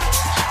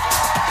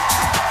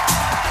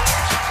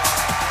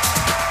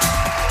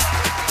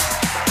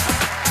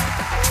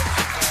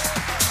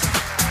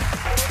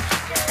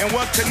 And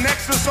what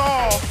connects us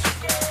all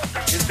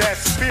is that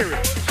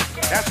spirit.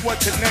 That's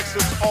what connects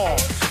us all,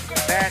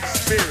 that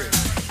spirit.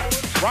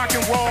 Rock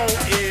and roll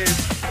is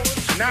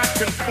not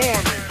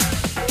conforming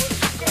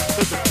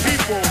to the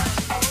people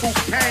who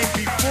came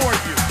before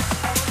you,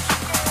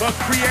 but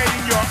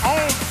creating your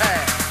own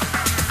path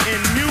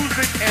in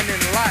music and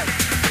in life.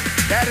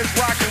 That is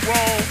rock and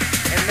roll,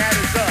 and that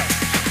is us.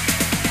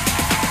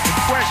 The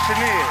question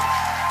is,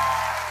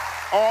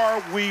 are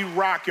we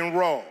rock and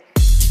roll?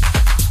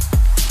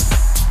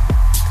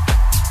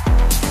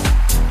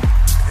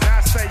 And I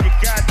say you're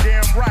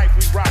goddamn right,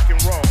 we rock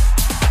and roll.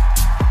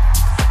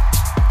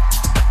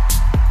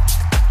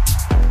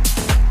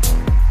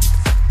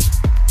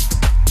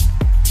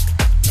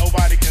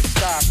 Nobody can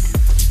stop you.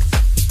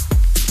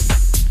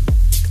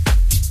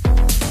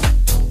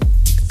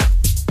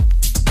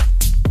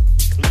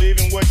 Believe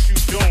in what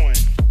you're doing.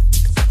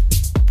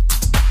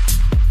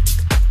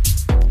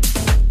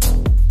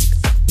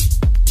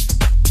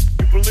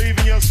 You believe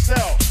in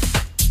yourself.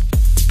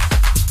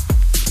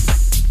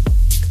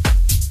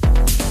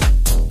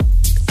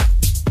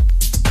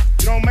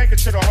 You don't make it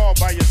to the hall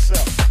by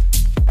yourself.